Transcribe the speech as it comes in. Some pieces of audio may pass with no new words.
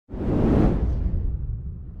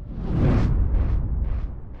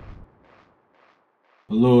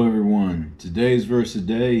Hello everyone. Today's verse of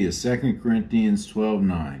the day is 2 Corinthians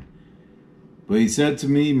 12:9. But he said to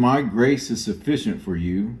me, my grace is sufficient for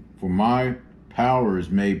you, for my power is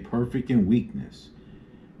made perfect in weakness.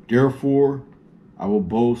 Therefore, I will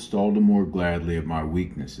boast all the more gladly of my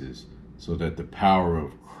weaknesses, so that the power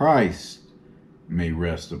of Christ may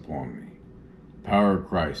rest upon me. The power of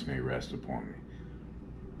Christ may rest upon me.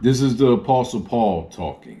 This is the Apostle Paul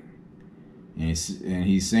talking. And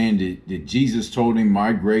he's saying that Jesus told him,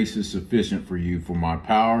 my grace is sufficient for you, for my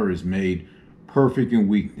power is made perfect in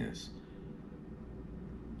weakness.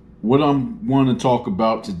 What I want to talk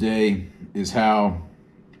about today is how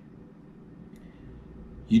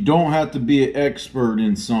you don't have to be an expert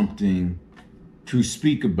in something to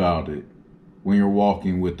speak about it when you're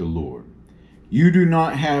walking with the Lord. You do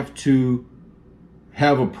not have to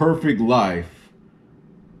have a perfect life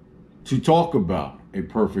to talk about a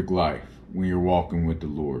perfect life when you're walking with the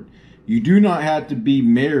Lord. You do not have to be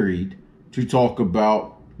married to talk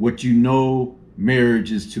about what you know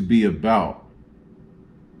marriage is to be about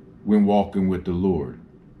when walking with the Lord.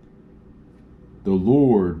 The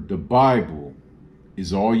Lord, the Bible,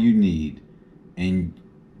 is all you need, and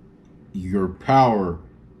your power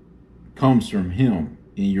comes from Him.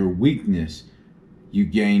 In your weakness, you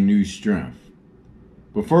gain new strength.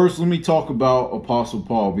 But first, let me talk about Apostle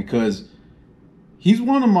Paul, because he's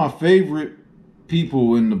one of my favorite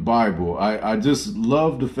people in the Bible. I just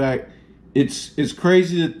love the fact it's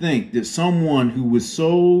crazy to think that someone who was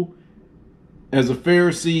so, as a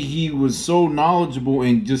Pharisee, he was so knowledgeable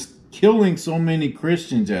and just killing so many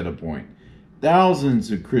Christians at a point.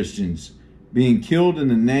 Thousands of Christians being killed in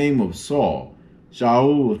the name of Saul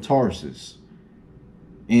of Tarsus.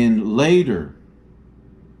 And later,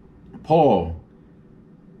 Paul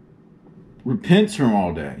repents from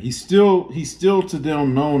all that. He's still to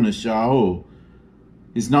them known as Shaul.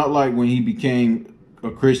 It's not like when he became a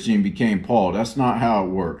Christian, became Paul. That's not how it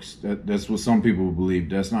works. That's what some people believe.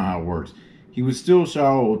 That's not how it works. He was still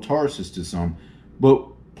Shaul of Tarsus to some, but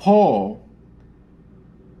Paul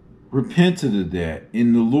repented of that,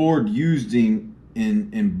 and the Lord used him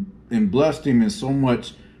and blessed him in so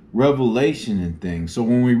much revelation and things. So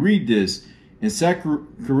when we read this in 2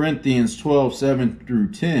 Corinthians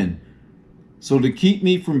 12:7-10, so to keep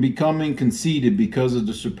me from becoming conceited because of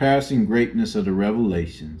the surpassing greatness of the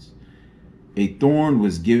revelations, a thorn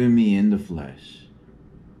was given me in the flesh.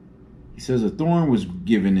 He says a thorn was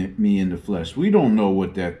given me in the flesh. We don't know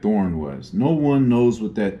what that thorn was. No one knows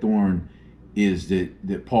what that thorn is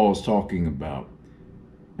that Paul's talking about.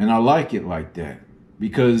 And I like it like that,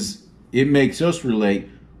 because it makes us relate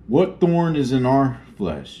what thorn is in our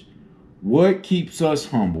flesh. What keeps us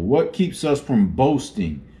humble? What keeps us from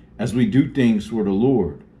boasting as we do things for the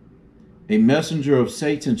Lord? A messenger of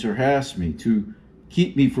Satan harassed me to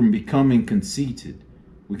keep me from becoming conceited.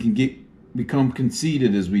 We can become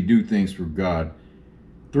conceited as we do things for God.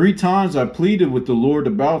 3 times I pleaded with the Lord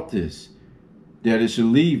about this, that it should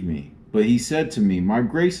leave me. But he said to me, my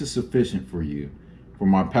grace is sufficient for you, for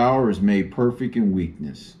my power is made perfect in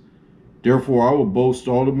weakness. Therefore I will boast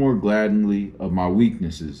all the more gladly of my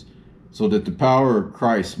weaknesses, so that the power of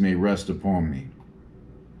Christ may rest upon me.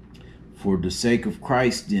 For the sake of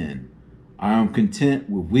Christ, then, I am content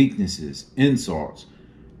with weaknesses, insults,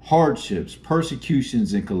 hardships,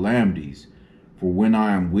 persecutions, and calamities. For when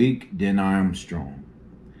I am weak, then I am strong.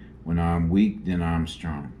 When I am weak, then I am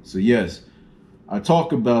strong. So yes, I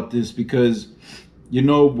talk about this because, you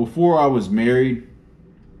know, before I was married,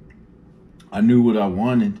 I knew what I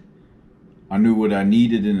wanted. I knew what I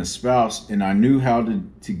needed in a spouse, and I knew how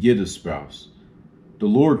to get a spouse. The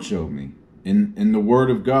Lord showed me. In the Word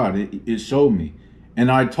of God, it showed me. And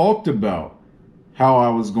I talked about how I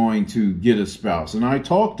was going to get a spouse. And I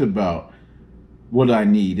talked about what I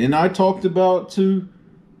need. And I talked about to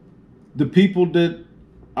the people that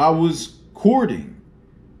I was courting.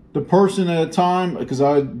 The person at a time, because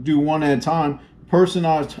I do one at a time, person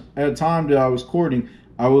at a time that I was courting,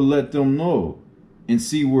 I would let them know and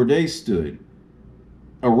see where they stood.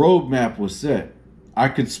 A roadmap was set. I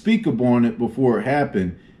could speak upon it before it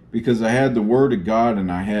happened, because I had the Word of God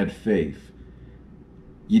and I had faith.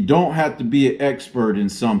 You don't have to be an expert in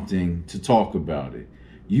something to talk about it.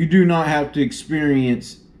 You do not have to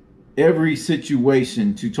experience every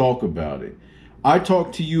situation to talk about it. I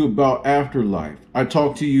talk to you about afterlife. I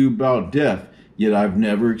talk to you about death, yet I've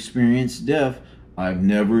never experienced death. I've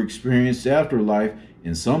never experienced afterlife,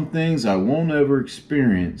 and some things I won't ever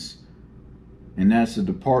experience, and that's a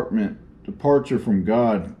departure from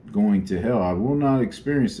God, going to hell. I will not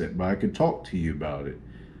experience that, but I could talk to you about it.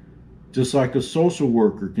 Just like a social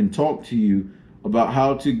worker can talk to you about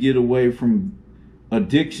how to get away from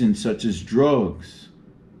addiction such as drugs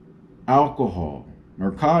alcohol,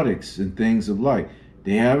 narcotics, and things of like.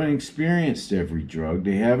 They haven't experienced every drug.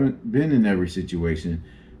 They haven't been in every situation,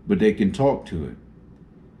 but they can talk to it.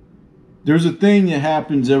 There's a thing that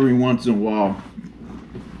happens every once in a while.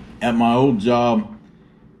 At my old job,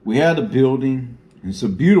 we had a building. It's a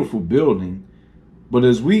beautiful building. But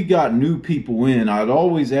as we got new people in, I'd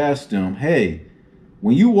always ask them, hey,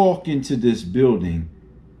 when you walk into this building,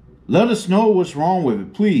 let us know what's wrong with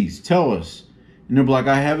it. Please tell us. And they're like,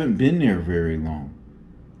 I haven't been there very long.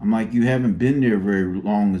 I'm like, you haven't been there very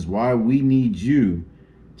long is why we need you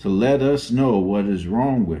to let us know what is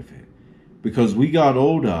wrong with it. Because we got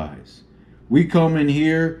old eyes. We come in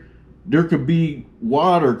here, there could be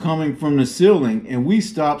water coming from the ceiling and we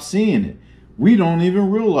stop seeing it. We don't even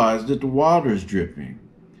realize that the water's dripping.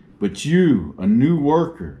 But you, a new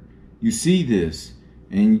worker, you see this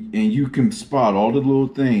and you can spot all the little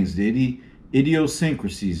things, the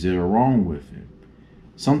idiosyncrasies that are wrong with it.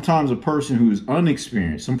 Sometimes a person who is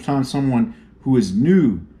unexperienced, sometimes someone who is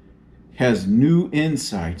new has new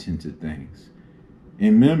insights into things.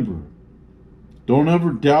 And remember, don't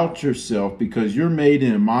ever doubt yourself because you're made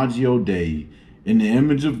in Imago Dei, in the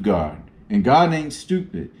image of God. And God ain't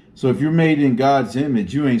stupid. So if you're made in God's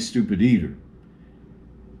image, you ain't stupid either.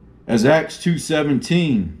 As Acts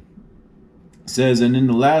 2:17 says, and in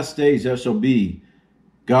the last days there shall be,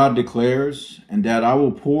 God declares, and that I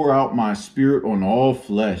will pour out my spirit on all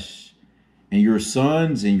flesh, and your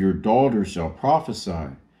sons and your daughters shall prophesy,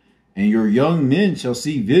 and your young men shall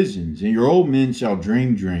see visions, and your old men shall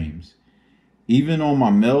dream dreams. Even on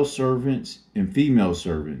my male servants and female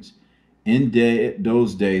servants, in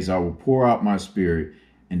those days I will pour out my spirit,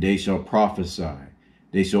 and they shall prophesy.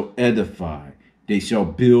 They shall edify. They shall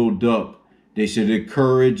build up. They shall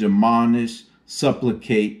encourage, admonish,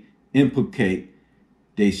 supplicate, implicate.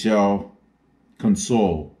 They shall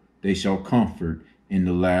console. They shall comfort in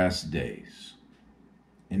the last days.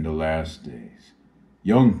 In the last days.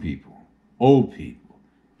 Young people, old people,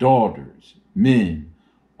 daughters, men,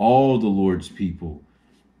 all the Lord's people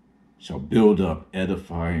shall build up,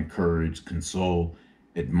 edify, encourage, console,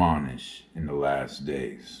 admonish in the last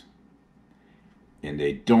days. And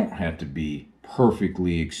they don't have to be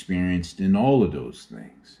perfectly experienced in all of those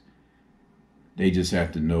things. They just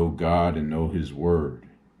have to know God and know his word.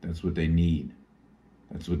 That's what they need.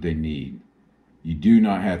 That's what they need. You do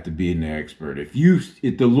not have to be an expert. If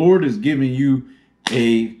the Lord is giving you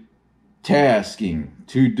a tasking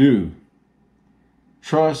to do,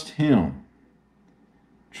 trust him.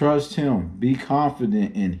 Trust him. Be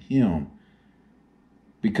confident in him.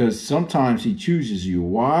 Because sometimes he chooses you.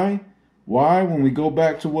 Why? Why? When we go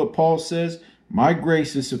back to what Paul says, my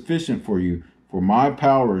grace is sufficient for you, for my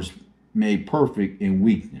power is made perfect in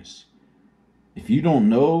weakness. If you don't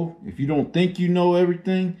know, if you don't think you know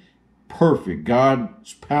everything, perfect.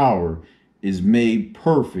 God's power is made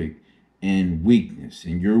perfect in weakness,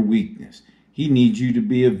 in your weakness. He needs you to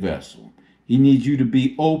be a vessel. He needs you to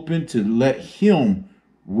be open to let him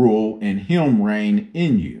rule and him reign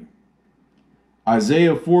in you.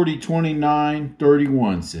 Isaiah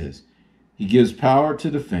 40:29-31 says, he gives power to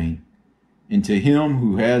the faint, and to him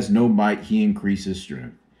who has no might he increases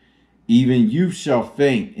strength. Even youth shall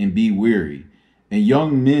faint and be weary, and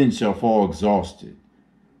young men shall fall exhausted.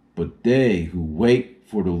 But they who wait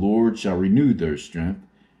for the Lord shall renew their strength.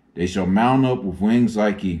 They shall mount up with wings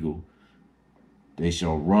like eagle. They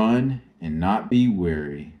shall run and not be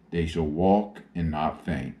weary. They shall walk and not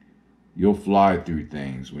faint. You'll fly through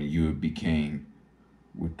things when you became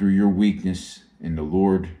through your weakness, and the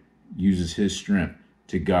Lord uses his strength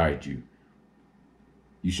to guide you.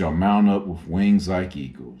 You shall mount up with wings like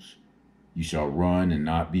eagles. You shall run and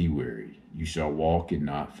not be weary. You shall walk and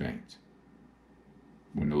not faint.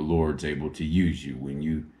 When the Lord's able to use you, when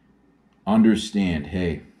you understand,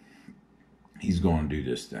 hey, he's going to do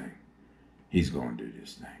this thing. He's going to do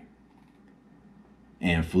this thing.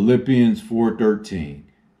 And Philippians 4:13,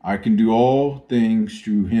 I can do all things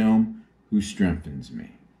through him who strengthens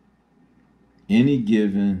me. Any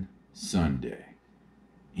given Sunday,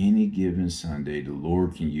 the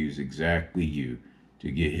Lord can use exactly you to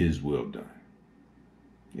get his will done.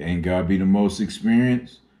 You ain't got to be the most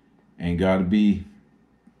experienced. Ain't got to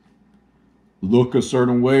look a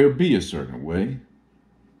certain way or be a certain way.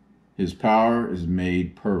 His power is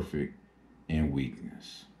made perfect in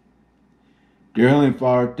weakness. Dear Heavenly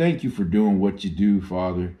Father, thank you for doing what you do,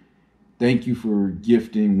 Father. Thank you for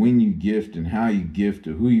gifting, when you gift, and how you gift,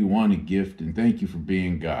 to who you want to gift, and thank you for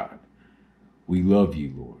being God. We love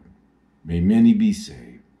you, Lord. May many be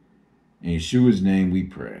saved. In Yeshua's name we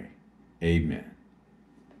pray. Amen.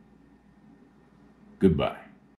 Goodbye.